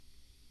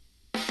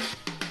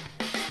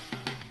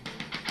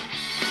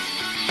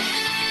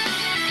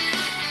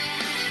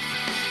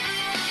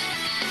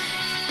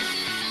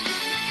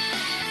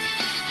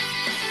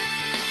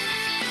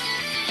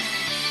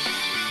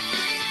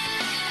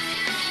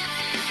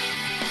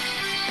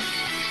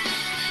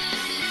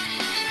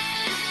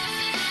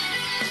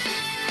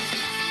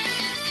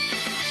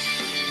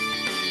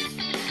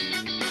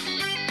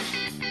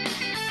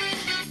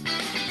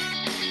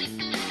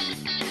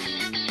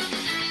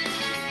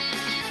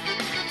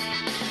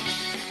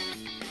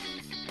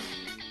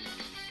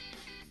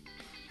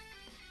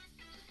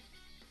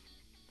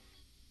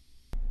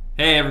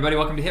Hey everybody,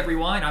 welcome to Hit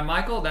Rewind. I'm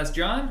Michael, that's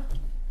John.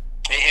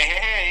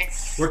 Hey.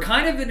 We're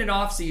kind of in an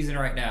off season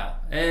right now.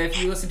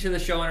 If you listen to the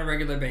show on a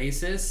regular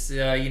basis,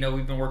 we've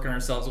been working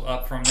ourselves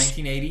up from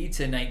 1980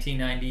 to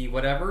 1990,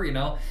 whatever,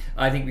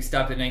 I think we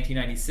stopped at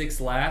 1996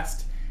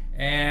 last.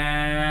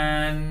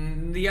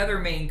 And the other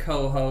main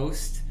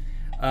co-host,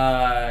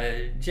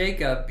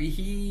 Jacob,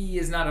 he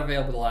is not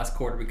available the last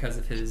quarter because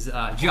of his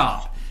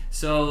job.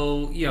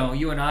 So,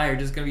 you and I are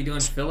just going to be doing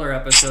filler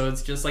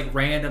episodes, just like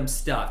random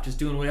stuff, just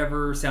doing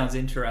whatever sounds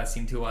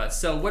interesting to us.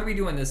 So, what are we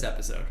doing this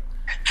episode?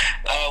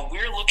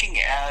 We're looking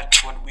at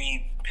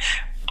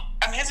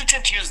I'm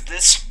hesitant to use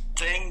this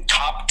thing,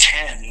 top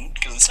 10,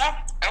 because it's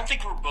not, I don't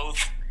think we're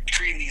both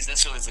treating these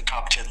necessarily as a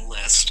top 10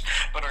 list,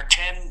 but our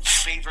 10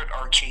 favorite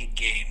arcade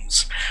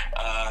games,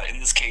 in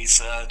this case,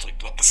 like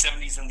the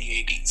 70s and the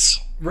 80s.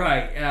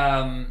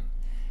 Right.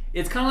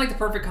 It's kind of like the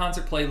perfect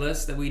concert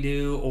playlist that we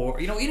do, or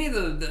any of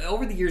the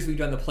over the years we've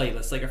done the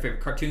playlists, like our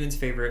favorite cartoons,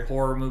 favorite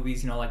horror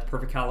movies, like the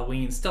perfect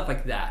Halloween, stuff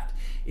like that.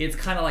 It's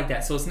kind of like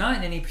that. So it's not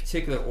in any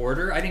particular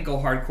order. I didn't go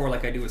hardcore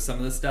like I do with some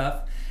of the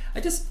stuff. I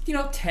just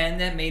 10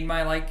 that made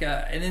my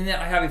and then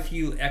I have a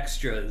few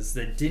extras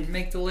that didn't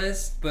make the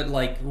list, but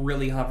like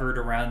really hovered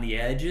around the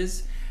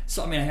edges.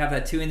 So I have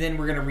that too, and then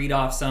we're gonna read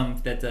off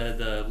some that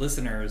the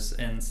listeners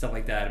and stuff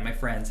like that, and my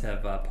friends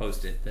have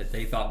posted that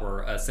they thought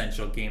were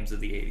essential games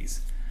of the 80s.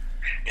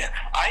 Yeah,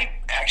 I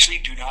actually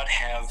do not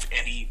have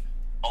any.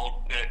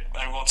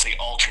 I won't say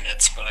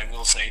alternates, but I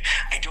will say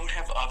I don't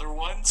have other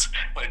ones.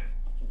 But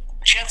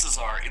chances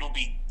are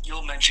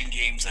you'll mention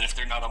games that if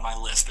they're not on my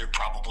list, they're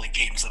probably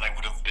games that I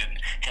would have been.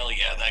 Hell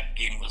yeah, that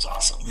game was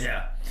awesome.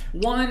 Yeah,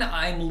 one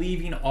I'm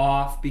leaving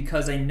off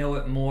because I know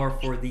it more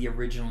for the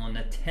original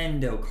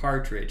Nintendo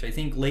cartridge. I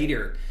think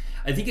later.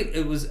 I think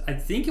it was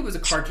a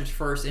cartridge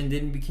first and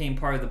then became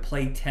part of the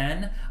Play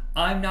 10.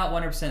 I'm not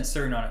 100%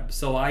 certain on it,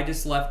 so I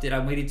just left it. I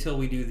waited till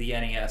we do the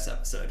NES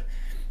episode.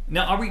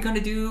 Now, are we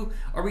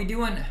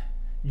doing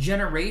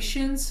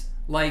generations?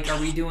 Like, are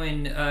we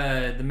doing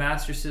the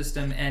Master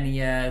System,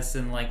 NES,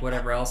 and like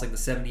whatever else, like the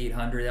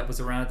 7800 that was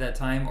around at that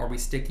time? Or are we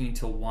sticking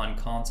to one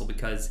console?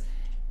 Because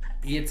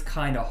it's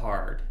kind of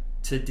hard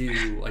to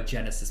do a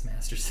Genesis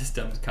Master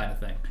System kind of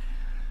thing.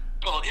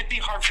 Well, it'd be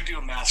hard to do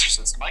a Master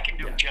System. I can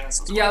do a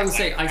Genesis. Yeah, I would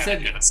say I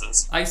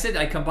said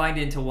I combined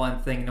it into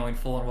one thing, knowing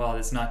full and well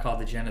it's not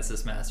called the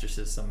Genesis Master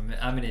System.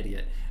 I'm an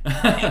idiot.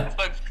 Yeah,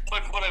 but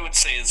what I would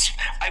say is,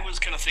 I was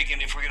kind of thinking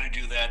if we're going to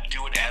do that,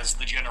 do it as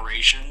the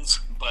generations,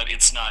 but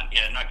it's not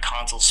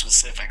console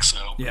specific.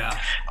 So yeah,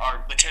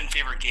 the 10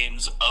 favorite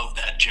games of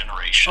that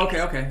generation.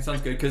 Okay,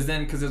 sounds good. Because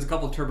there's a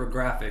couple of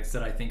TurboGrafx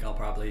that I think I'll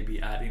probably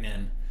be adding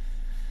in.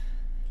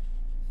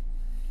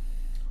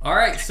 All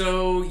right,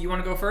 so you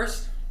want to go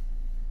first?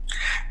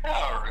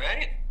 All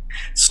right.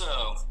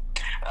 So,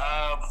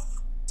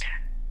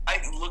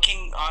 I'm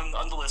looking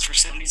on the list for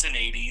 70s and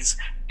 80s,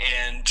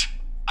 and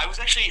I was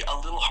actually a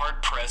little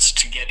hard-pressed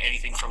to get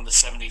anything from the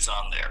 70s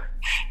on there.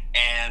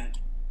 And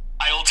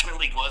I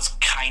ultimately was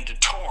kind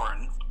of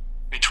torn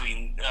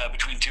between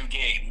two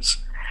games.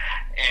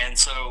 And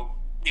so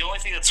the only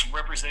thing that's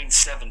representing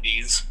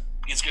 70s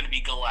is going to be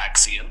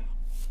Galaxian.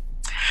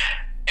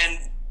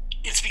 And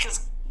it's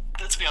because,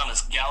 let's be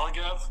honest,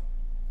 Galaga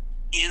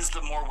is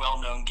the more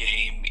well-known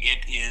game.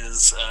 It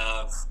is,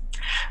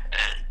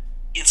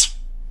 it's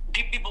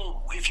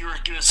people. If you're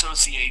going to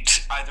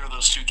associate either of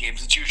those two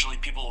games, it's usually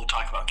people will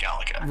talk about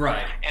Galaga,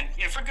 right? And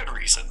for good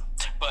reason.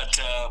 But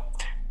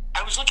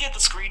I was looking at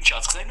the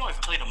screenshots because I know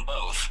I've played them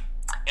both,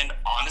 and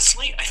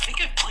honestly, I think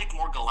I've played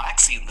more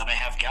Galaxian than I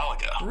have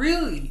Galaga.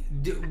 Really?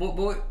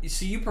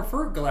 So you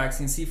prefer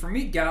Galaxian? See, for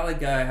me,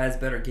 Galaga has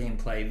better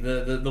gameplay.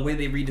 The way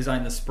they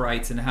redesign the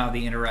sprites and how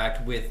they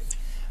interact with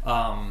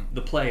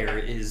the player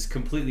is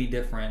completely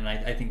different, and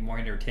I think more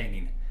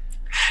entertaining.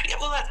 Yeah,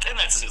 well,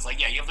 that's it. Like,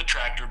 yeah, you have the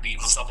tractor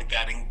beams and stuff like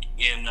that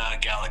in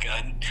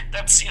Galaga, and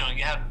that's, you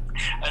have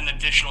an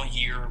additional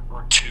year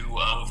or two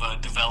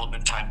of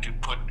development time to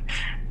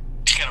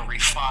kind of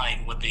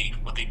refine what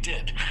they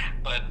did.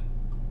 But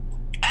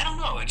I don't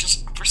know. It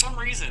just, for some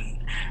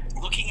reason,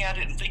 looking at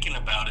it and thinking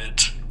about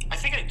it, I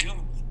think I do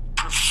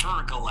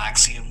prefer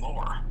Galaxian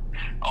more.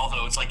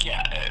 Although it's like,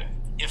 yeah,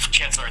 if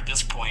chances are at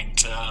this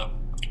point,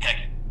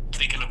 heck,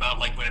 thinking about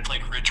like when I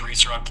played Ridge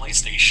Racer on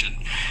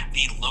PlayStation,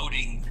 the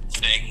loading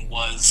thing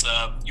was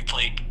you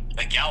played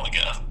a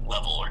Galaga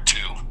level or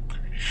two.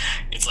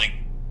 It's like,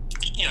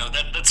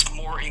 that's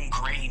more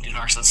ingrained in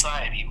our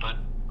society. But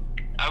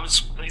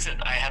like I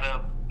said, I had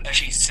to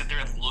actually sit there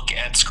and look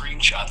at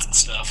screenshots and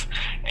stuff,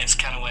 and it's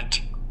kind of went,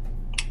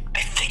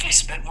 I think I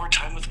spent more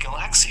time with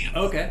Galaxian.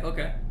 Okay.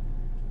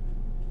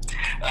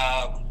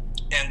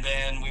 And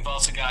then we've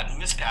also got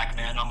Miss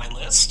Pac-Man on my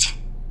list,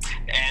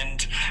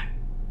 and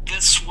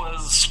this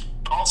was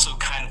also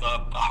kind of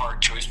a hard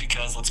choice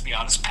because, let's be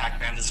honest,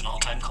 Pac-Man is an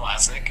all-time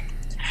classic.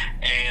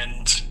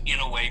 And in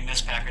a way,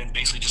 Miss Pac-Man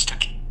basically just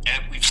took,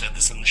 we've said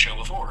this in the show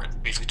before,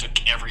 it basically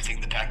took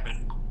everything that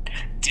Pac-Man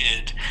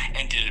did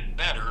and did it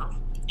better.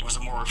 It was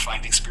a more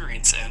refined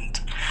experience, and,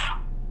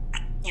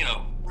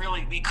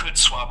 really, we could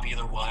swap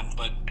either one,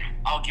 but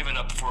I'll give it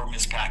up for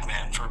Ms.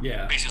 Pac-Man for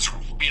basically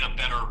being a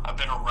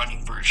better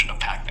running version of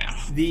Pac-Man.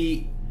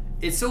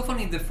 It's so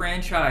funny, the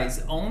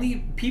franchise,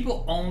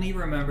 people only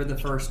remember the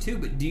first two,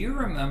 but do you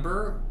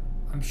remember,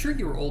 I'm sure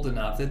you were old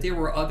enough, that there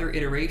were other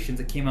iterations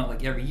that came out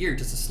like every year,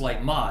 just a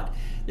slight mod.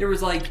 There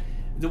was like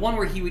the one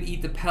where he would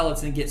eat the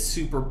pellets and get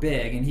super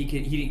big, and you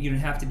didn't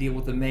have to deal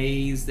with the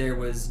maze. There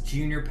was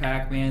Junior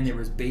Pac-Man, there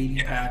was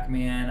Baby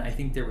Pac-Man, I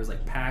think there was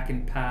like Pac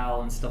and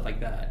Pal and stuff like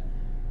that.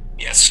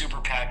 Yeah, Super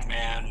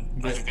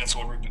Pac-Man. I think that's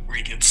one where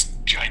he gets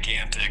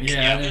gigantic.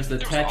 Yeah, there's the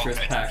Tetris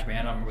Pac-Man.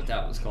 I don't remember what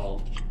that was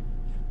called.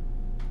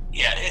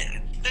 Yeah,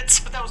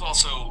 but that was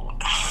also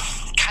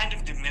kind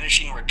of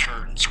diminishing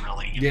returns,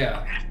 really.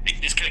 Yeah. They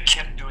just kind of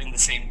kept doing the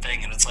same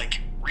thing, and it's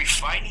like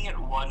refining it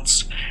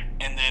once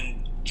and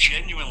then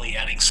genuinely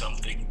adding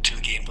something to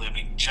the gameplay. I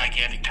mean,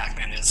 gigantic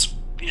Pac-Man is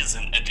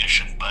an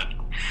addition, but,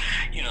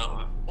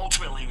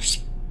 ultimately it was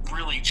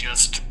really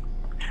just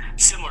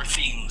similar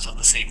themes of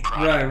the same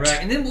product.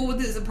 Right. And then what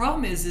the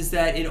problem is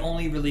that it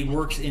only really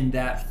works in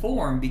that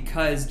form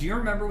because do you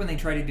remember when they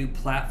tried to do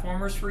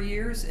platformers for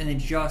years and it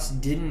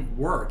just didn't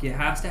work? It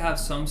has to have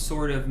some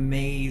sort of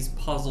maze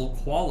puzzle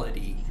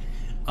quality.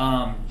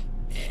 And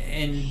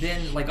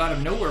then like out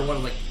of nowhere,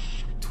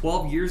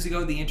 12 years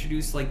ago they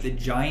introduced like the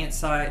giant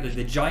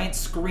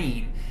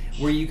screen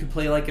where you could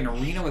play like an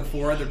arena with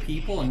 4 other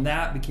people, and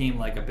that became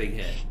like a big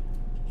hit.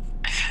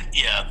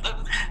 Yeah.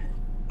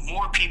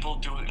 More people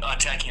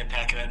attacking a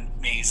Pac-Man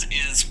maze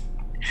is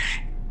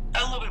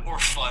a little bit more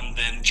fun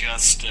than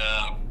just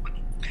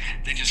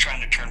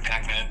trying to turn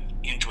Pac-Man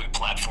into a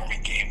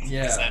platforming game.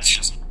 Yeah, because that's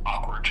just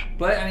awkward.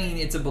 But I mean,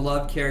 it's a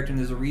beloved character, and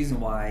there's a reason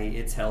why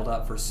it's held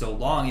up for so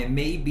long. It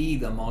may be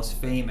the most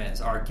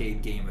famous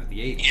arcade game of the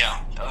 80s.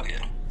 Yeah.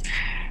 Okay.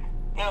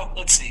 Well,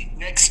 let's see.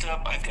 Next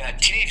up, I've got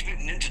Teenage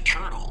Mutant Ninja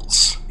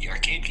Turtles, the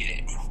arcade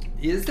game.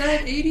 Is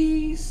that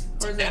 80s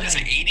or is that is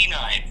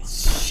 89?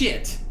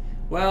 Shit.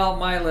 Well,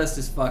 my list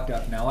is fucked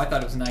up now. I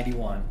thought it was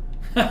 91.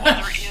 Well,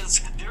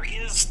 there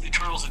is the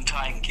Turtles in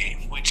Time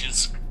game, which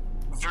is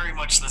very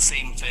much the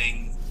same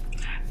thing,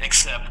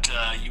 except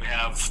you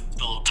have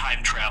the little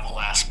time travel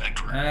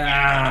aspect. But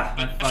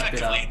I fucked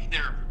it up.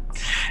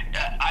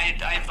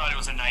 I thought it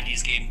was a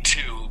 90s game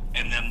too,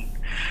 and then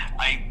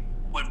I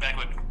went back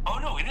and went, oh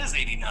no, it is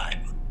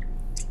 89.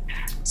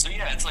 So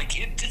yeah, it's like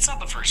it's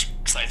not the first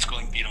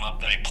side-scrolling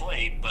beat-em-up that I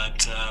played,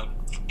 but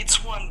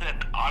it's one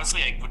that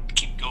honestly I would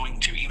keep going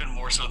to, even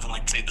more so than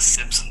like say the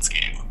Simpsons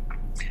game,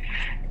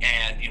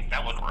 and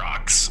that one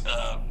rocks.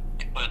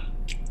 But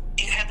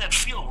it had that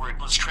feel where it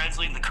was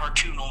translating the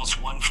cartoon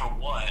almost one for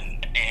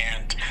one,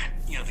 and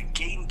the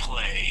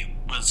gameplay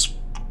was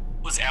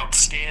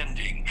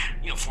outstanding.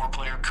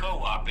 4-player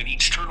co-op, and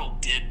each turtle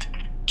did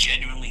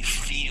genuinely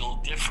feel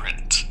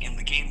different in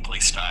the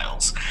gameplay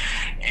styles,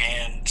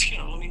 and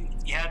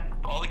you had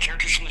all the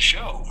characters from the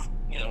show.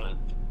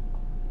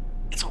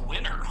 It's a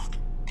winner.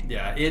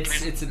 Yeah,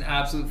 it's an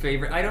absolute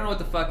favorite. I don't know what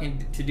the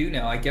fucking to do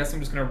now. I guess I'm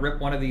just gonna rip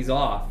one of these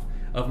off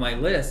of my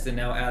list and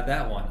now add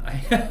that one.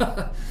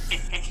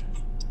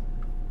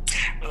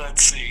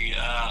 Let's see.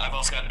 I've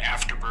also got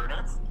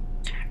Afterburner,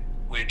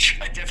 which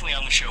I definitely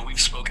on the show we've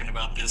spoken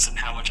about this and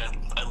how much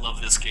I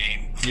love this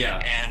game. Yeah.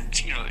 And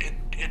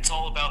it's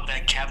all about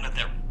that cabinet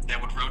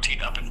that would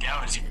rotate up and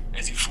down as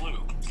you flew.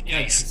 So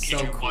if you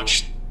cool.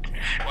 watch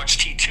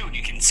T2 and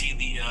you can see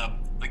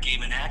the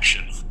game in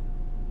action.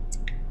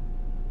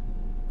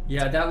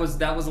 Yeah, that was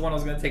the one I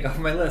was going to take off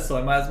my list, so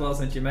I might as well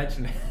since you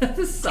mentioned it.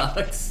 This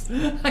sucks.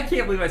 I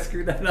can't believe I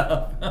screwed that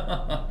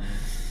up.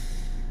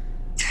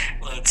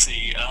 Let's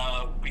see.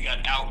 We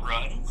got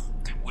Outrun,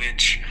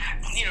 which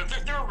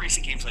there are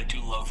racing games I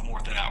do love more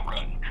than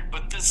Outrun,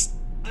 but this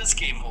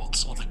game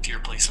holds a dear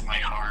place in my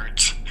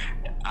heart.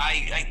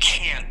 I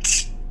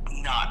can't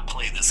not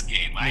play this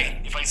game.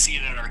 If I see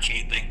it in an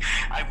arcade thing,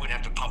 I would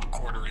have to pump a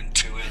quarter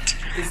into it.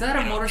 Is that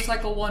a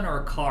motorcycle one or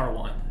a car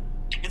one?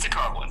 It's a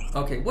car one.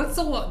 Okay, what's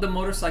the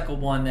motorcycle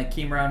one that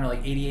came around in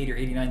like 88 or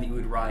 89 that you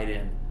would ride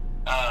in?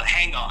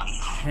 Hang On.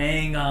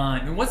 Hang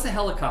On. And what's the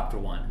helicopter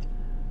one?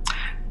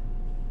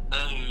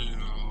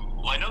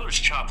 Well, I know there's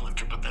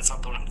Choplifter, but that's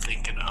not the one I'm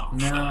thinking of.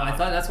 No,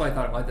 that's what I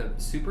thought. Like the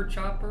Super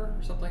Chopper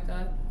or something like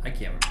that? I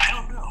can't remember. I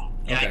don't know.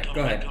 Yeah, okay,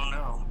 go ahead. I don't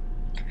know.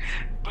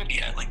 But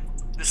yeah, like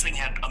this thing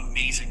had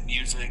amazing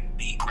music.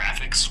 The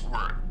graphics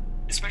were,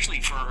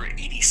 especially for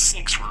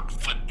 86, were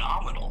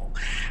phenomenal.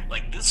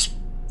 Like this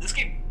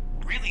game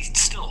really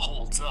still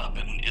holds up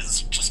and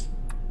is just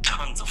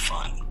tons of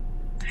fun.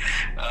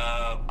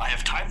 I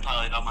have Time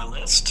Pilot on my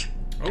list.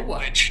 Oh,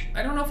 what? Which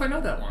I don't know if I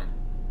know that one.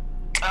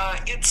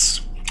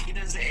 It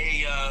is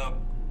a.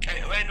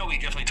 I know we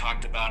definitely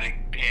talked about it,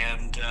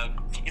 and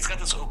it's got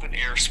this open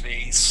air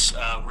space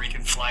where you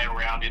can fly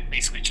around. It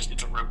basically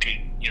it's a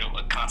rotating,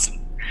 a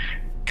constant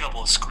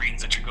couple of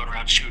screens that you're going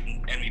around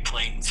shooting enemy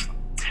planes.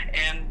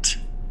 And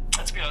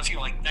let's be honest,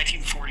 like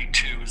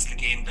 1942 is the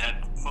game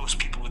that most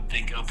people would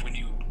think of when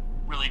you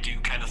really do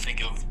kind of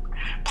think of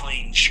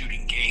playing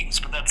shooting games.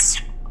 But that's,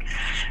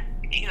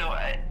 being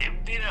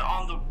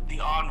on the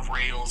on-rail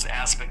rails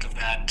aspect of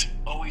that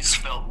always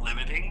felt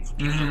limiting.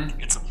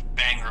 It's a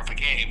banger of a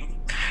game.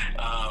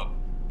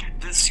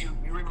 This,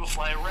 you're able to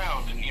fly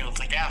around, and it's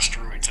like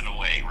asteroids in a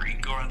way, where you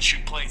go around and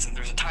shoot planes, and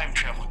there's a time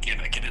travel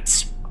gimmick, and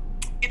it's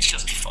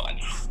just fun.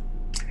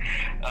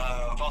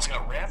 I've also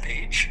got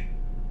Rampage.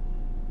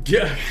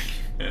 Yeah.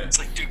 It's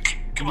like, dude,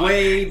 come on.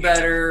 Way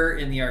better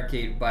in the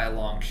arcade by a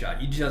long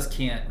shot. You just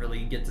can't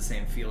really get the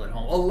same feel at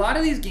home. A lot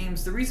of these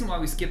games, the reason why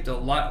we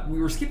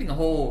were skipping the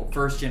whole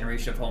first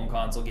generation of home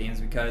console games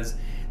because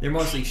they're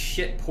mostly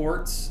shit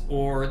ports,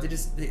 or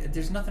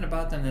there's nothing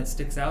about them that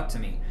sticks out to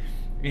me.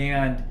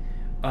 And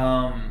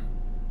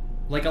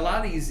like a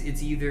lot of these,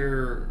 it's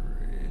either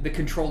the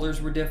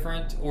controllers were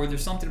different, or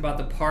there's something about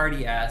the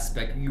party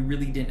aspect you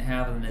really didn't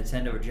have on the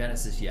Nintendo or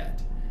Genesis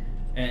yet.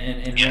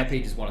 And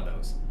Rampage is one of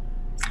those.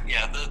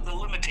 Yeah, the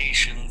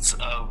limitations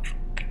of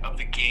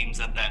the games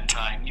at that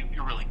time,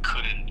 you really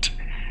couldn't.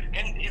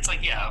 And it's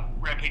like, yeah,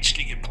 Rampage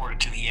did get ported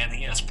to the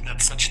NES, but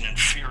that's such an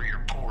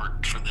inferior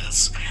port for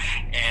this.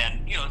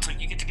 And, it's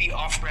like you get to be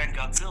off-brand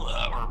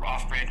Godzilla, or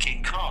off-brand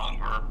King Kong,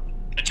 or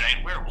a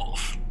giant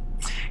werewolf.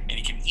 And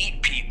you can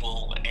eat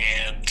people,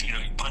 and, you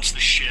punch the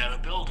shit out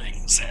of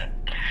buildings. And,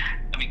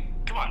 I mean,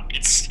 come on,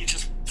 it's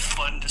just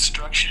fun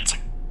destruction. It's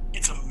like,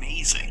 it's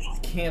amazing.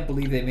 Can't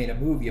believe they made a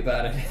movie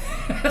about it.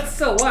 That's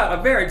so wild.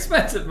 A very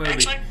expensive movie.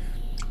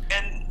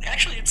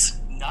 Actually,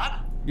 it's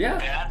not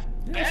bad.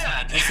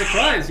 I'm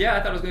surprised. Yeah, I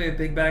thought it was going to be a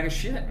big bag of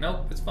shit.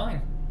 Nope, it's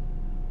fine.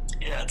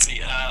 Yeah, let's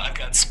see. I've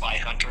got Spy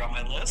Hunter on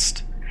my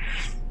list,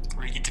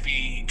 where you get to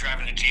be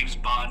driving a James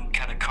Bond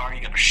kind of car.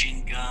 You got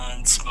machine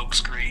guns, smoke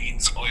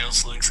screens, oil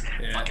slicks,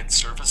 fucking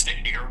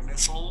surface-to-air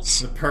missiles.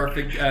 The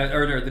perfect,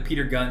 or the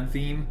Peter Gunn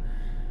theme.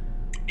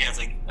 Yeah, it's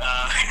like,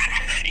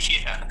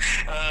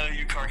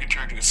 your car can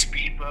turn to a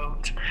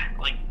speedboat.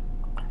 Like,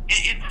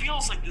 it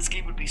feels like this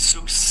game would be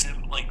so such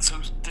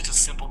a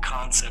simple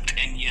concept,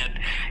 and yet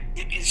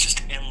it is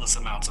just endless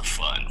amounts of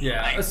fun.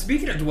 Yeah.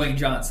 Speaking of Dwayne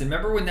Johnson,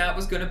 remember when that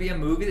was going to be a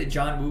movie that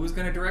John Woo was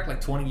going to direct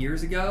like 20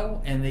 years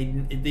ago, and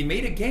they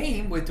made a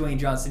game with Dwayne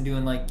Johnson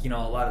doing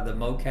a lot of the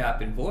mocap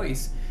and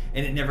voice,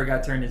 and it never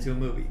got turned into a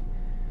movie.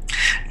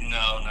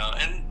 No,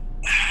 and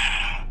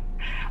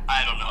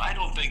I don't know. I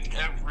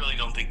really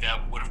don't think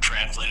that would have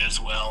translated as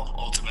well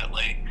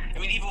ultimately. I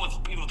mean, even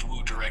with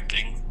Wu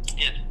directing,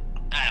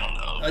 I don't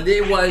know.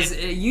 It was,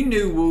 you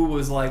knew Wu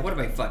was like, what am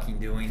I fucking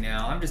doing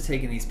now? I'm just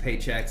taking these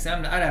paychecks.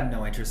 I have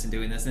no interest in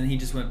doing this. And he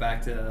just went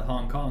back to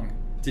Hong Kong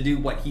to do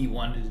what he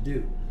wanted to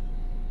do.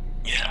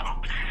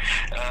 Yeah.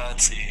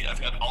 Let's see.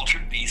 I've got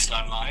Altered Beast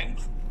on mine,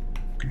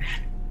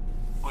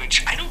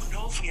 which I don't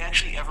know if we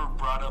actually ever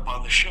brought up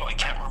on the show. I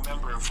can't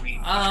remember if we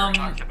ever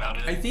talked about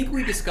it. I think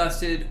we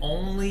discussed it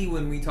only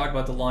when we talked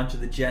about the launch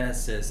of the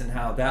Genesis and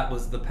how that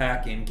was the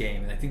pack-in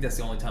game. And I think that's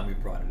the only time we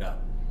brought it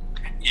up.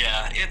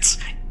 Yeah, it's...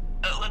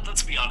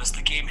 let's be honest,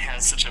 the game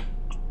has such a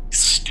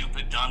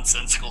stupid,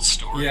 nonsensical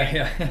story.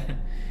 Yeah.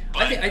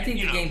 But, I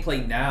think the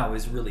gameplay now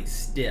is really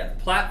stiff.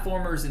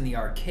 Platformers in the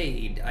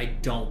arcade, I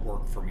don't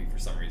work for me for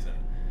some reason.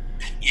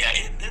 Yeah,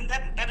 and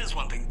that is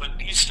one thing,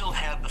 but you still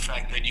have the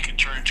fact that you can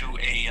turn into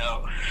a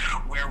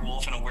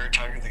werewolf and a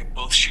were-tiger. They can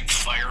both shoot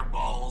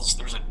fireballs.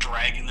 There's a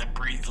dragon that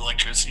breathes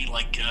electricity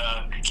like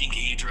King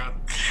Ghidorah.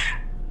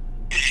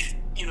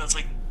 It's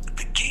like,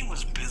 the game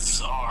was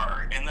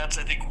bizarre, and that's,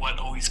 I think, what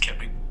always kept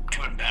me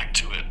coming back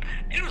to it.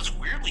 And it was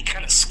weirdly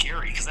kind of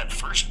scary, because that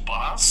first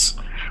boss,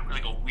 was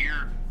like a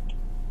weird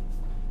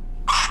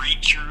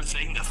creature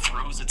thing that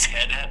throws its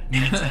heads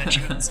at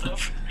you and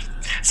stuff.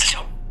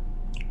 So,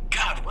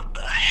 God, what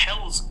the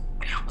hell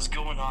was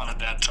going on at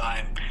that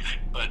time?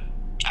 But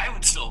I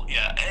would still,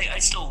 I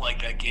still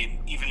like that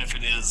game, even if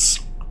it is,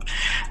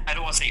 I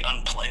don't want to say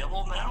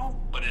unplayable now,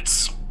 but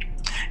it's,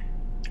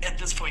 at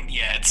this point,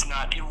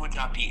 it would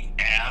not be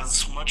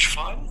as much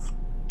fun.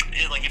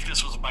 Like, if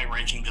this was my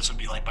ranking, this would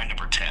be like my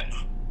number 10.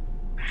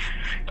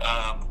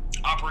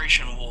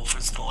 Operation Wolf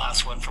is the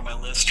last one from my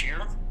list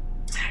here,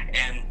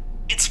 and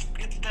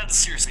that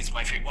seriously is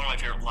one of my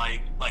favorite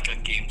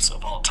like games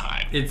of all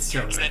time. It's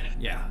so good.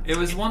 Yeah, it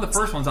was one of the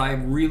first ones I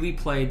really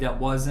played that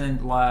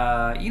wasn't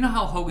you know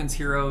how Hogan's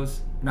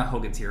Heroes, not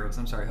Hogan's Heroes,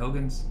 I'm sorry,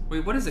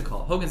 what is it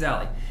called? Hogan's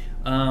Alley.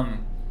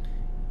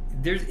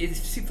 It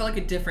felt like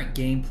a different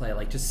gameplay,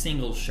 like just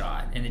single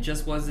shot, and it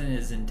just wasn't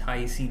as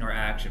enticing or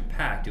action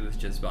packed. It was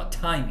just about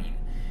timing,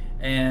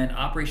 and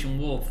Operation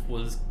Wolf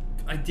was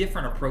a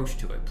different approach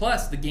to it.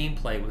 Plus, the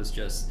gameplay was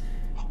just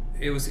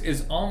it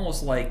was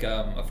almost like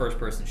a first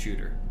person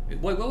shooter.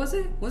 What was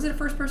it? Was it a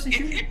first person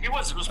shooter? It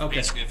was okay.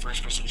 Basically a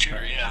first person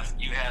shooter. Yeah,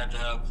 you had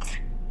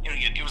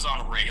it was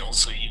on rails,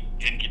 so you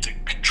didn't get to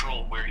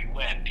control where you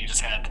went. You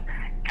just had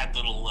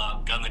little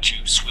gun that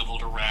you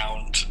swiveled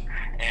around,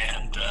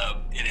 and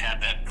it had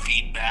that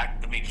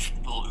feedback that made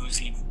little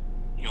Uzi,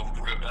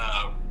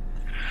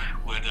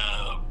 would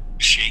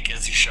shake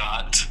as you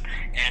shot.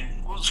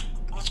 And what's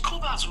cool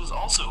about it was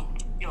also,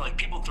 like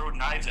people throw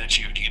knives at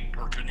you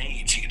or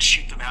grenades, you could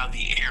shoot them out of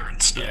the air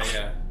and stuff.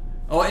 Yeah.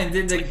 Oh, and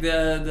then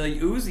the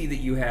Uzi that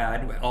you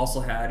had also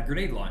had a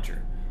grenade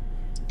launcher.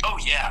 Oh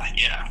yeah.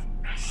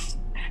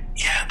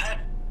 That,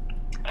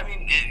 I mean,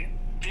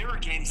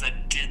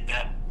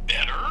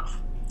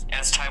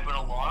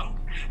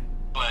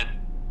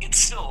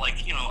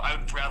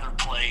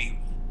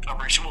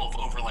 Operation Wolf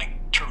over like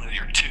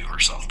Terminator 2 or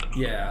something.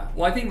 Yeah.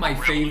 Well, I think my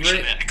Revolution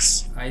favorite,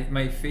 X.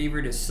 my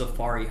favorite is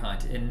Safari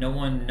Hunt, and no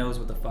one knows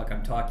what the fuck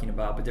I'm talking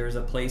about. But there's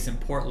a place in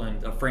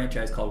Portland, a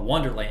franchise called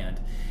Wonderland,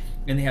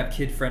 and they have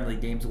kid-friendly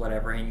games,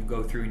 whatever, and you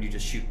go through and you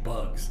just shoot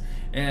bugs.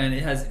 And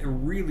it has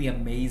really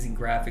amazing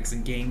graphics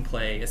and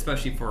gameplay,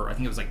 especially for, I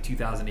think it was like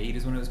 2008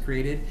 is when it was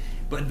created.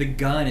 But the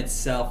gun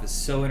itself is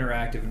so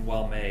interactive and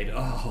well made.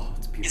 Oh,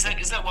 it's beautiful.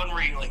 Is that one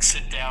where you like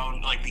sit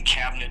down, like the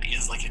cabinet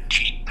is like a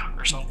Jeep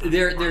or something?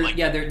 There's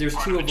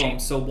two of them. Jeep?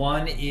 So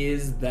one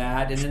is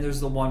that, and then there's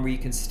the one where you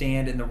can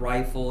stand and the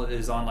rifle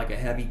is on like a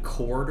heavy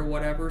cord or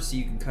whatever, so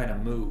you can kind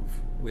of move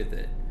with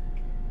it.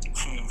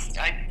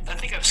 I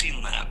think I've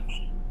seen that.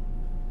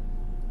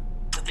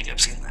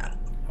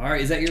 All right,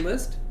 is that your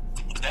list?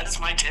 That is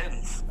my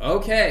 10.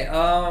 Okay.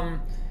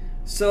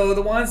 So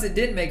the ones that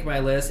didn't make my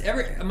list,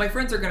 my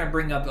friends are going to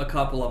bring up a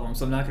couple of them,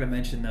 so I'm not going to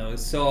mention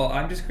those. So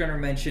I'm just going to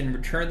mention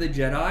Return of the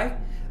Jedi.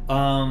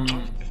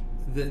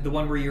 The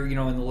one where you're, in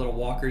the little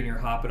walker and you're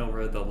hopping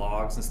over the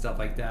logs and stuff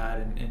like that.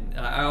 And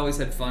I always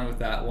had fun with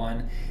that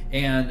one.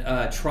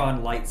 And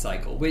Tron Light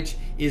Cycle, which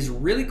is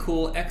really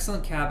cool,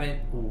 excellent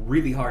cabinet,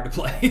 really hard to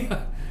play.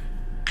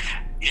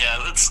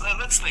 Yeah, that's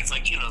things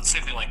like,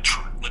 same thing like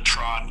the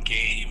Tron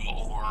game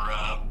or,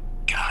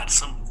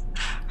 some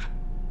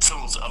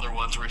of those other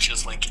ones where it's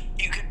just like,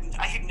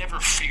 I could never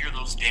figure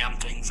those damn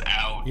things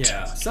out.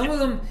 Yeah, some of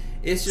them,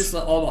 it's just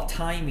all about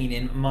timing,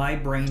 and my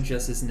brain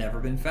just has never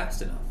been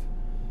fast enough.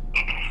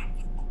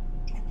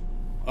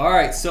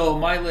 Alright, so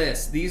my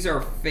list. These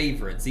are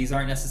favorites. These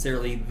aren't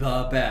necessarily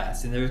the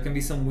best. And there's going to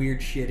be some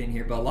weird shit in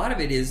here. But a lot of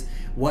it is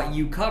what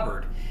you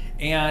covered.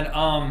 And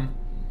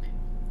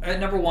at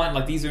number one,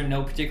 like these are in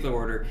no particular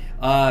order,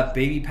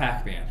 Baby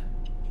Pac-Man.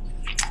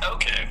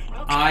 Okay.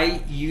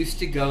 I used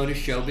to go to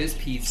Showbiz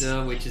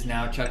Pizza, which is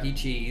now Chuck E.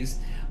 Cheese.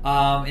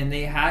 And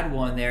they had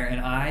one there. And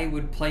I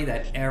would play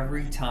that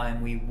every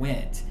time we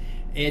went.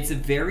 It's a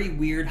very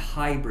weird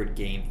hybrid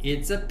game.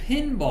 It's a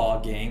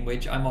pinball game,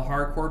 which I'm a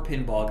hardcore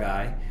pinball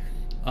guy.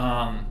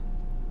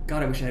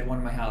 God, I wish I had one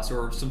in my house,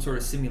 or some sort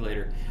of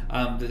simulator.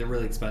 They're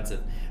really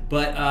expensive.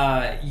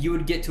 But you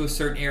would get to a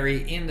certain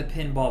area in the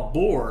pinball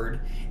board,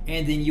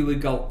 and then you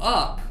would go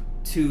up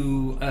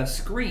to a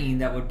screen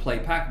that would play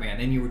Pac-Man,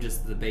 and you were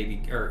just the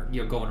baby, or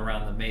going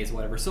around the maze,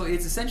 whatever. So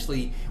it's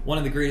essentially one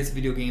of the greatest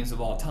video games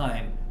of all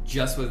time,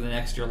 just with an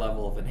extra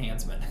level of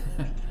enhancement.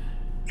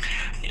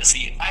 Yeah,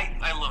 see,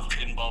 I love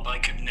pinball, but I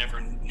could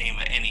never name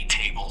any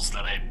tables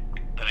that I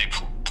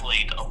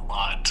played a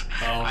lot.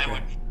 Oh,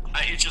 okay.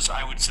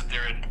 I would sit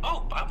there and,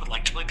 I would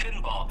like to play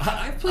pinball.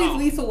 I played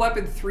Lethal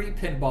Weapon 3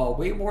 pinball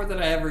way more than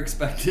I ever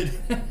expected.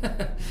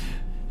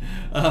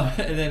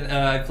 And then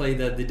I played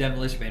the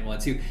Demolition Man one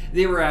too.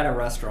 They were at a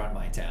restaurant in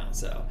my town,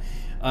 so.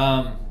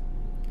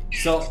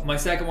 So my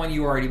second one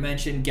you already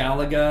mentioned,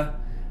 Galaga.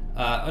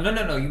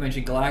 No, you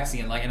mentioned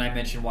Galaxian, and I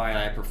mentioned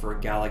why I prefer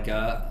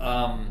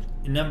Galaga.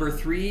 Number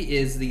 3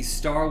 is the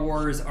Star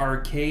Wars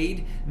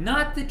arcade,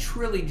 not the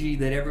trilogy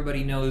that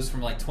everybody knows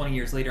from like 20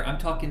 years later. I'm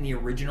talking the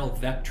original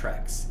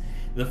Vectrex,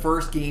 the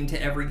first game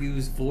to ever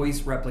use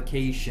voice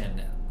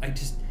replication. I'm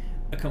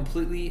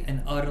completely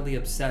and utterly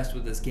obsessed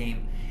with this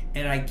game,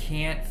 and I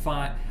can't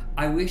find.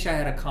 I wish I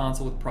had a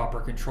console with proper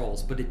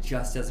controls, but it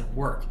just doesn't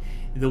work.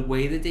 The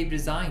way that they've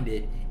designed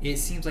it, it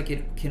seems like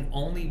it can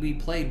only be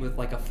played with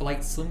like a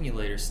flight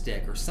simulator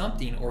stick or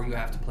something, or you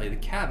have to play the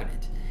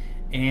cabinet.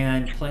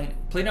 And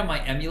playing on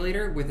my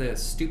emulator with a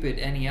stupid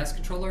NES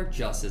controller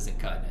just isn't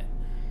cutting it.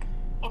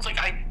 Well, it's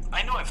like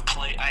I know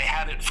I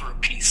had it for a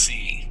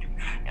PC,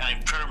 and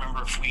I'm trying to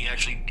remember if we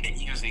actually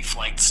used a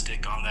flight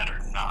stick on that or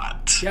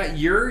not. Yeah,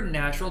 your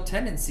natural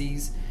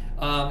tendencies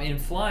in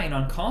flying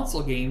on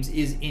console games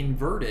is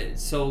inverted,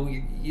 so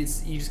you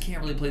just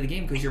can't really play the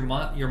game because your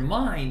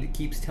mind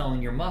keeps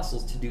telling your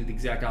muscles to do the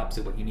exact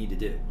opposite of what you need to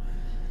do.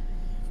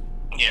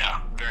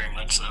 Yeah, very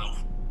much so.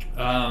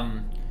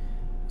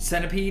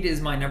 Centipede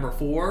is my number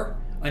 4.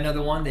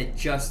 Another one that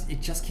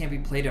just can't be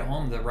played at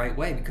home the right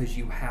way because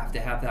you have to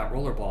have that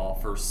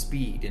rollerball for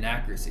speed and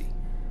accuracy.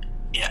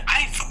 Yeah,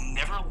 I've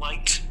never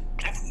liked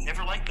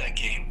that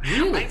game.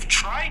 Really? I've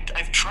tried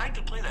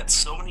to play that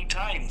so many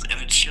times,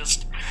 and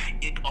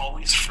it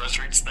always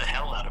frustrates the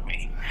hell out of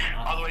me.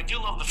 Although I do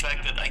love the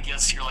fact that I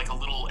guess you're like a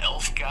little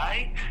elf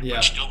guy,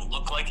 but you don't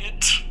look like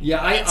it.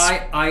 Yeah,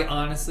 I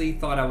honestly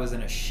thought I was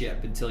in a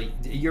ship until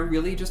you're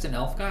really just an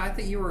elf guy. I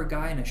thought you were a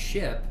guy in a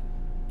ship.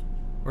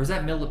 Or is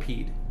that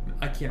Millipede?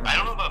 I can't remember. I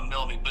don't know about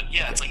Millipede, but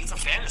yeah, it's a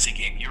fantasy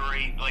game. You're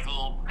a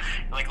little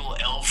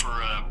elf or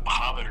a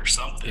hobbit or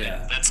something.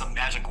 Yeah. That's a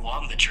magic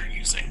wand that you're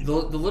using. The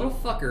little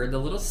fucker, the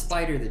little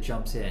spider that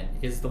jumps in,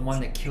 is the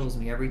one that kills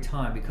me every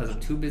time because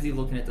I'm too busy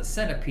looking at the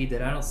centipede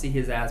that I don't see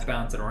his ass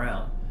bouncing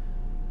around.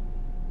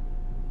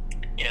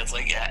 Yeah, it's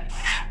like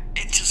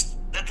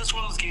that's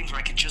one of those games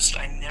where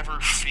I never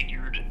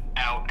figured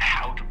out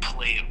how to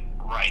play it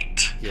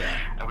right. Yeah.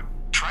 I would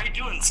try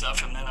doing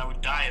stuff and then I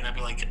would die and I'd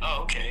be like,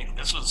 oh, okay,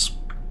 this was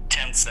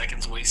 10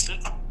 seconds wasted.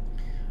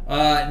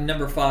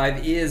 Number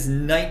 5 is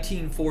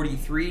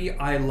 1943.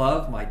 I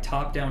love my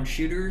top-down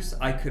shooters.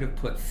 I could have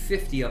put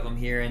 50 of them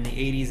here in the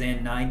 80s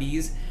and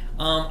 90s.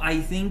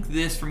 I think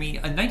this, for me,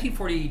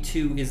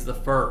 1942 is the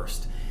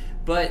first.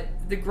 But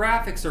the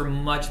graphics are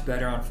much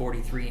better on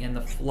 43, and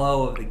the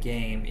flow of the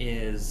game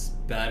is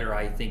better,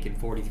 I think, in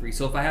 43.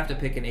 So if I have to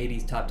pick an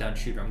 80s top-down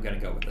shooter, I'm going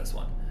to go with this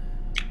one.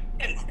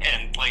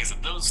 And like I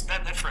said,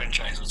 that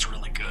franchise was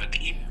really good.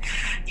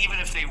 Even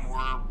if they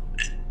were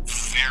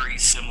very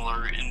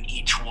similar in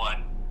each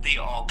one, they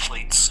all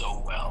played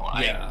so well.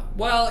 Yeah.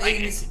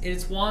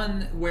 It's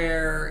one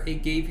where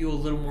it gave you a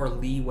little more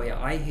leeway.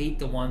 I hate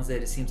the ones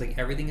that it seems like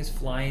everything is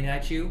flying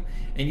at you,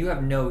 and you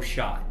have no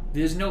shot.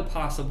 There's no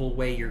possible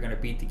way you're going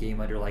to beat the game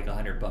under like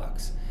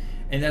 $100.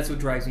 And that's what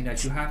drives me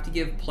nuts. You have to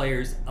give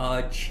players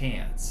a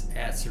chance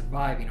at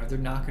surviving, or they're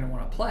not going to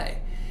want to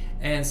play.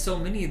 And so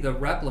many of the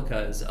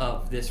replicas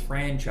of this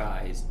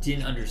franchise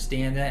didn't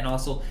understand that. And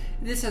also,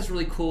 this has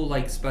really cool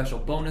like special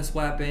bonus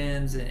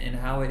weapons and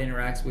how it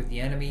interacts with the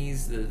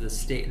enemies.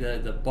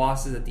 The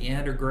bosses at the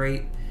end are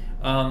great.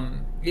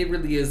 It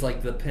really is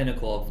like the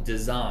pinnacle of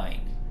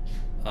design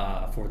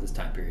for this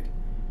time period.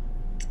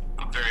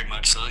 Very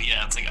much so.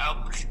 Yeah, it's like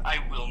I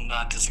will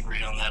not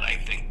disagree on that. I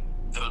think,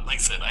 like I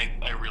said,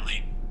 I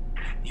really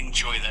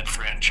enjoy that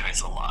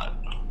franchise a lot.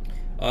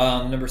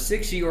 Number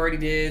 6 you already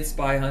did,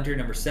 Spy Hunter.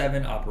 Number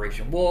 7,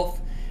 Operation Wolf.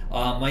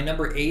 My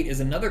number 8 is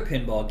another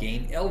pinball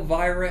game,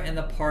 Elvira and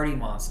the Party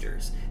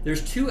Monsters.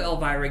 There's 2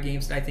 Elvira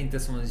games, and I think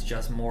this one is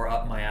just more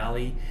up my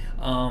alley.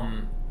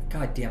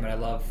 God damn it, I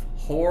love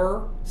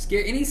horror.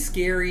 Any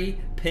scary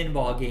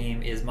pinball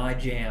game is my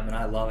jam, and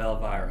I love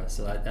Elvira,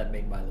 so that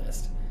made my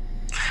list.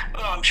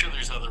 Well, I'm sure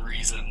there's other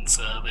reasons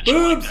that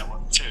you like that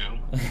one too.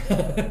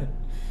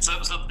 So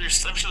I'm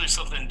sure there's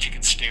something that you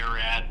can stare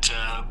at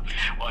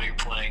while you're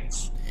playing.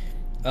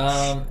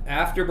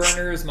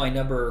 Afterburners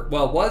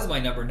was my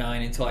number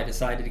 9 until I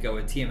decided to go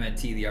with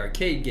TMNT, the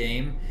arcade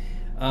game.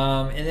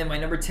 And then my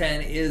number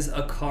 10 is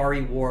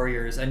Akari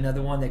Warriors,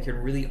 another one that can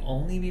really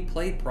only be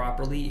played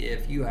properly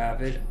if you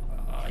have it,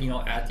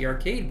 at the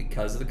arcade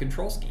because of the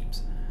control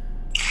schemes.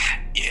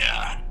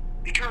 Yeah,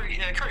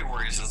 Akari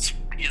Warriors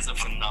is a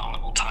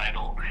phenomenal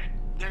title.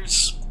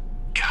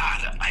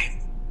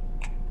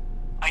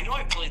 I know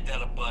I played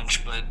that a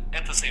bunch, but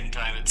at the same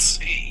time,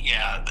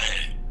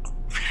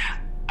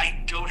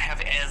 I don't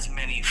have as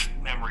many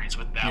memories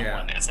with that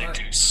one as I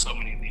do so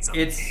many of these other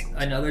games. It's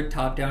another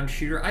top-down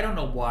shooter. I don't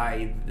know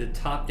why the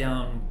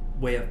top-down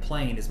way of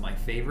playing is my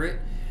favorite.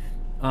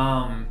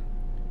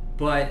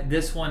 But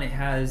this one, it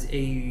has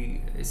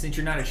since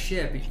you're not a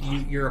ship,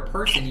 you're a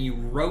person, you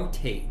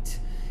rotate.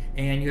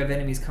 And you have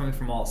enemies coming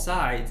from all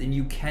sides, and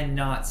you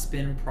cannot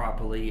spin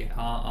properly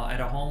at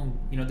a home.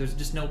 There's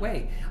just no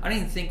way. I don't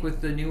even think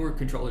with the newer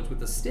controllers with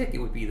the stick it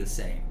would be the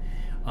same.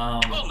 Well,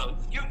 no,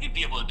 you'd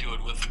be able to do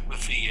it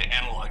with the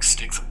analog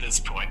sticks at this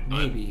point. But...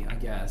 Maybe, I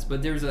guess.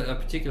 But there's a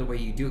particular way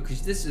you do it,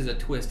 because this is a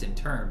twist and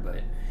turn,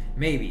 but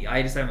maybe.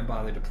 I just haven't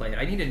bothered to play it.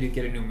 I need to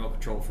get a new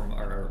remote control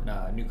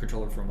new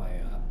controller from my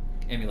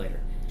emulator.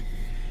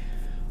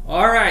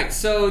 Alright,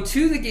 so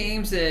to the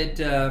games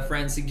that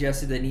friends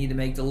suggested that need to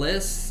make the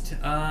list.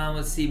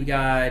 Let's see, we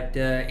got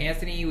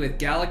Anthony with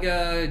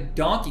Galaga,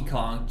 Donkey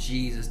Kong.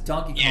 Jesus,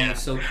 Donkey Kong is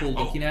so cool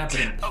looking at,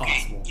 but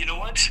impossible. Okay, you know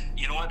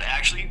what?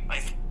 Actually,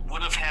 I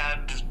would have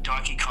had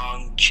Donkey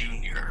Kong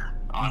Jr.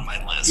 on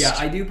my list. Yeah,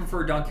 I do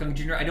prefer Donkey Kong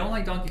Jr. I don't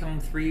like Donkey Kong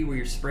 3 where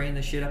you're spraying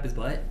the shit up his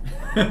butt.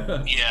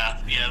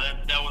 yeah,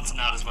 that one's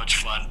not as much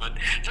fun, but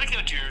Donkey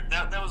Kong Jr.,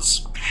 that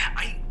was...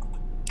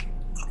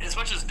 As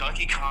much as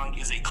Donkey Kong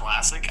is a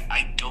classic,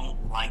 I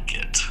don't like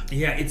it.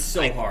 Yeah, it's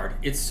so hard.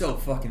 It's so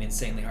fucking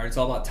insanely hard. It's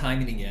all about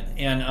timing again.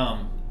 And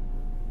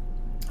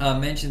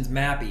mentions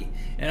Mappy,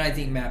 and I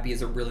think Mappy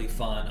is a really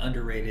fun,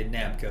 underrated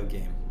Namco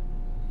game.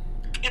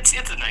 It's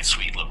a nice,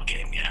 sweet little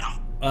game, yeah.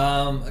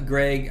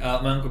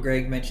 My Uncle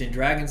Greg mentioned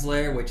Dragon's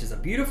Lair, which is a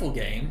beautiful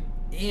game.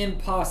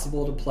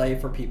 Impossible to play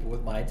for people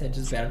with my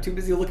attention span. I'm too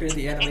busy looking at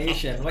the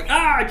animation. I'm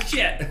like,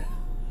 shit!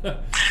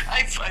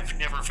 I've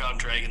never found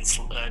Dragon's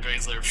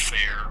Lair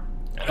fair.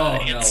 No.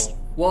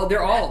 Well,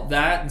 they're all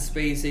that and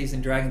Space Ace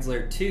and Dragon's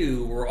Lair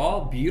 2 were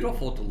all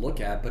beautiful to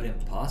look at, but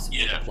impossible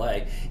to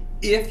play.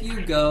 If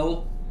you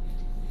go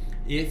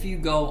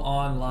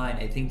online,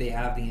 I think they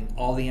have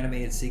all the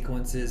animated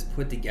sequences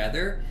put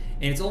together,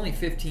 and it's only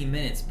 15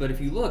 minutes. But if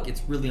you look,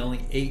 it's really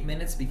only 8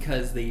 minutes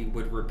because they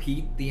would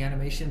repeat the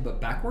animation but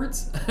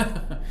backwards.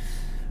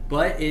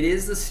 But it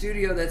is the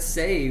studio that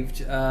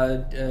saved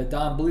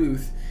Don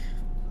Bluth.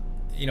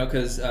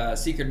 Because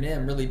Secret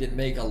NIM really didn't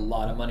make a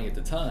lot of money at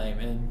the time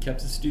and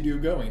kept the studio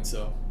going,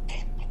 so.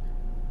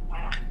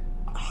 Oh,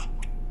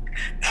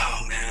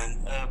 man.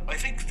 I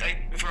think,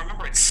 if I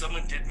remember right,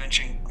 someone did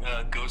mention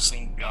Ghosts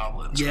and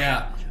Goblins,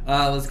 Yeah.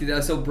 Right? Let's get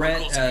that. So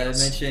Brent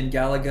mentioned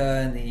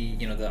Galaga and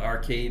the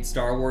arcade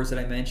Star Wars that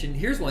I mentioned.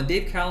 Here's one.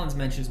 Dave Callens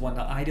mentions one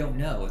that I don't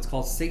know. It's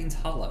called Satan's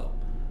Hollow.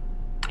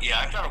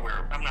 Yeah,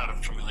 I'm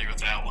not familiar with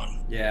that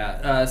one.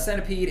 Yeah,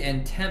 Centipede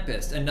and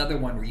Tempest, another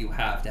one where you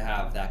have to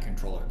have that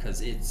controller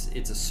because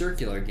it's a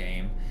circular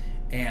game,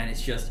 and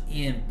it's just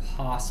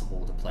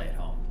impossible to play at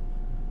home.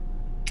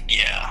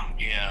 Yeah.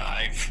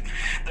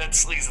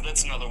 That's like I said,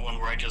 that's another one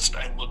where I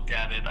looked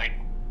at it. I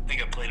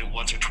think I played it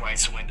once or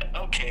twice and went,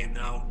 okay,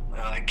 no,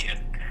 I can't.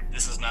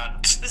 This is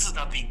not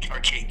the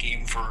arcade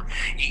game for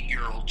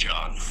 8-year-old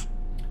John.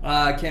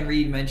 Ken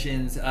Reed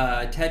mentions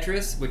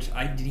Tetris, which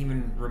I didn't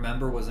even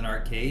remember was an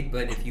arcade,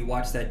 but if you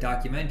watch that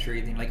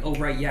documentary, then you're like, oh,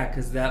 right, yeah,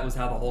 because that was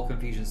how the whole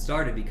confusion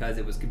started, because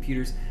it was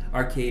computers,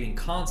 arcade, and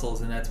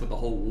consoles, and that's what the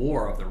whole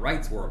war of the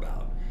rights were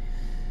about.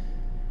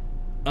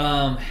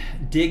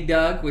 Dig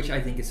Dug, which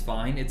I think is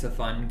fine. It's a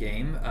fun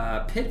game.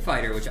 Pit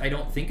Fighter, which I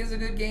don't think is a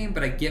good game,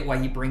 but I get why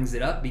he brings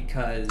it up,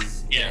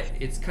 because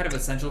it's kind of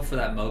essential for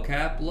that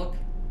mocap look.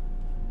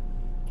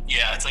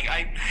 Yeah, it's like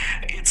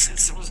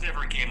it was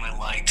never a game I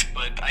liked,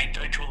 but I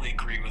totally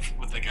agree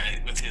with the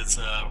guy with his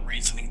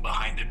reasoning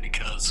behind it,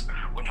 because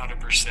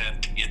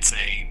 100% it's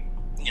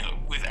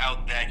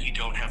without that you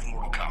don't have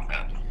Mortal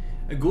Kombat.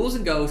 Ghouls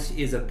and Ghosts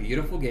is a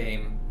beautiful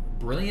game,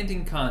 brilliant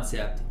in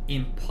concept,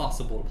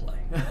 impossible to play.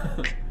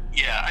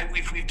 Yeah,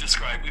 we've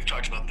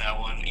talked about that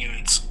one.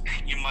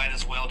 You might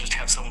as well just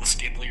have someone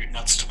staple your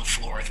nuts to the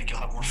floor. I think you'll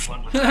have more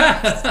fun with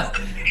that.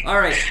 All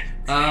right.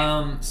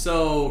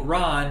 So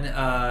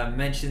Ron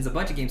mentions a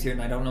bunch of games here,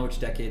 and I don't know which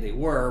decade they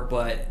were,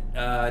 but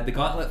the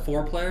Gauntlet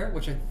 4-player,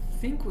 which I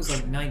think was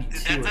like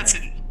 92. That's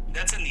in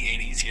the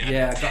 80s, yeah.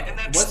 Yeah.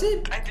 And was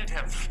it? I did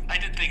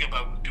think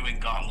about doing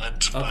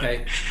Gauntlet.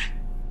 Okay.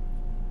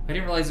 I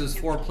didn't realize it was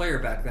 4-player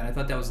back then. I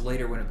thought that was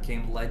later when it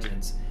became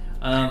Legends.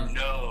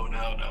 No.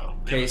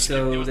 Okay,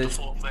 it was the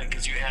full thing,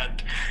 because you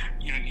had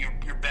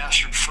your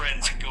bastard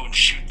friends could go and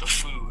shoot the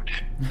food.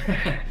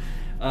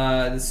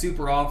 The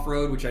Super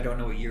Off-Road, which I don't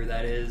know what year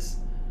that is.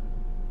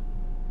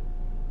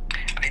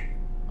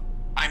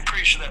 I'm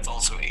pretty sure that's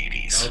also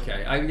 80s.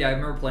 Okay, I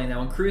remember playing that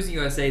one. Cruising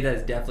USA, that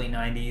is definitely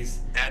 90s.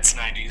 That's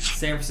 90s.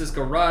 San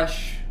Francisco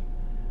Rush.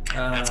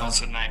 That's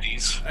also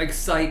 90s.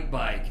 Excite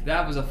Bike.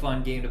 That was a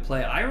fun game to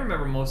play. I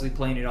remember mostly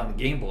playing it on the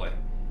Game Boy.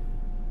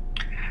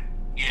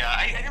 Yeah,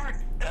 I never,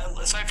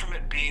 aside from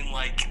it being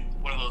like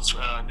one of those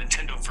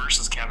Nintendo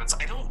Versus cabinets,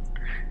 I don't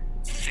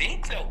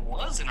think that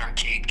was an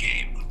arcade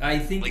game. I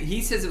think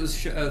he says it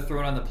was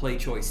thrown on the Play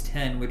Choice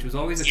 10, which was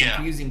always a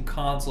confusing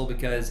console,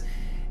 because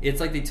it's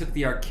like they took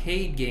the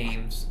arcade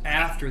games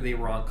after they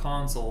were on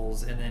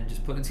consoles and then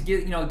just put it to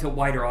get to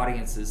wider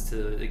audiences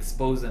to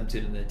expose them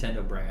to the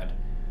Nintendo brand.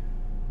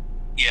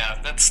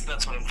 Yeah, that's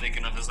what I'm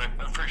thinking of.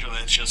 I'm pretty sure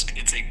that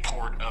it's a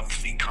port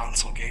of the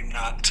console game,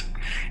 not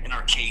an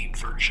arcade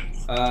version.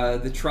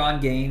 The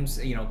Tron games,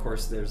 of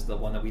course, there's the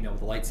one that we know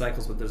with the light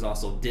cycles, but there's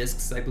also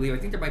discs, I believe. I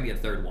think there might be a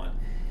third one.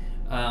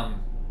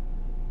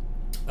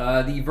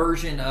 The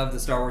version of the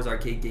Star Wars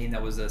arcade game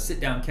that was a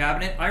sit-down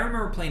cabinet. I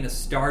remember playing a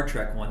Star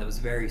Trek one that was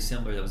very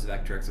similar. That was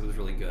Vectrex. It was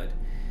really good.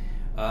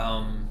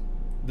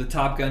 The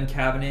Top Gun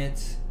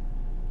cabinet.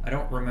 I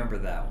don't remember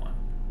that one.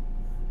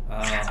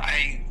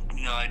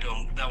 No, I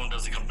don't. That one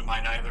doesn't come to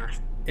mind either.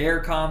 Air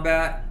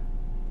Combat.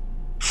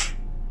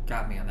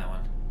 Got me on that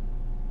one.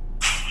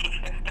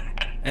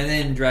 And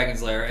then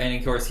Dragon's Lair. And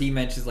of course, he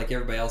mentions, like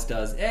everybody else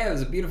does, it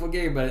was a beautiful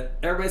game, but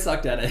everybody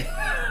sucked at it.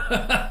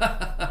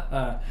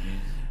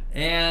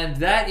 And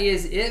that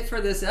is it for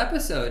this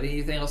episode.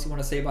 Anything else you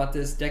want to say about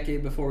this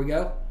decade before we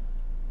go?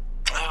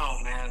 Oh,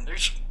 man.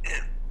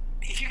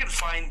 If you can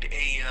find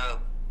a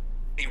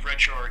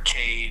retro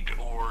arcade,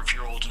 or if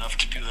you're old enough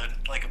to do that,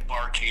 like a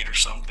barcade or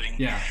something,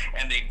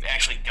 and they've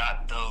actually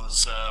got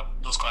those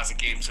classic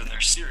games in there,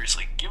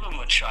 seriously, give them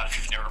a shot if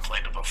you've never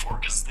played them before,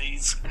 because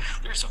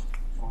there's some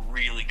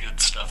really good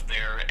stuff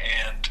there,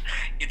 and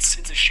it's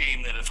a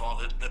shame that if all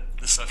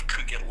the stuff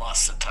could get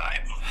lost to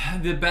time.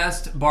 The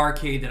best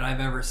barcade that I've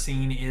ever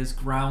seen is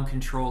Ground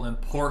Control in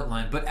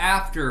Portland, but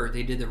after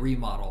they did the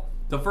remodel.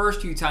 The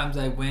first few times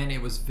I went,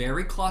 it was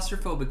very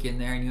claustrophobic in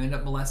there, and you end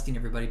up molesting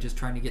everybody just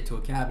trying to get to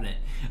a cabinet.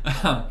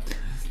 And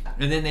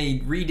then they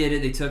redid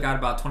it. They took out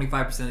about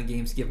 25% of the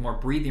games to give more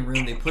breathing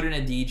room. They put in a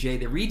DJ.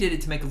 They redid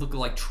it to make it look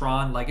like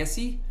Tron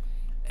Legacy.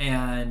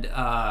 And,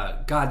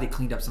 God, they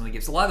cleaned up some of the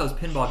games. A lot of those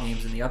pinball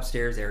games in the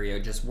upstairs area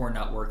just were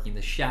not working.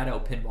 The Shadow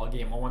pinball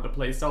game I wanted to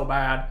play so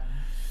bad.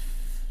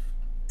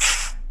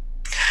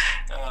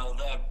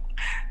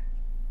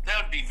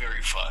 That would be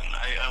very fun.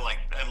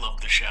 I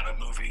love the Shadow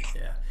movie.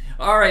 Yeah.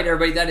 All right,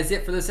 everybody, that is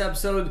it for this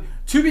episode.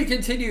 To be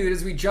continued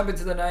as we jump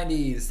into the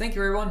 90s. Thank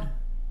you, everyone.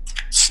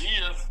 See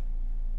ya.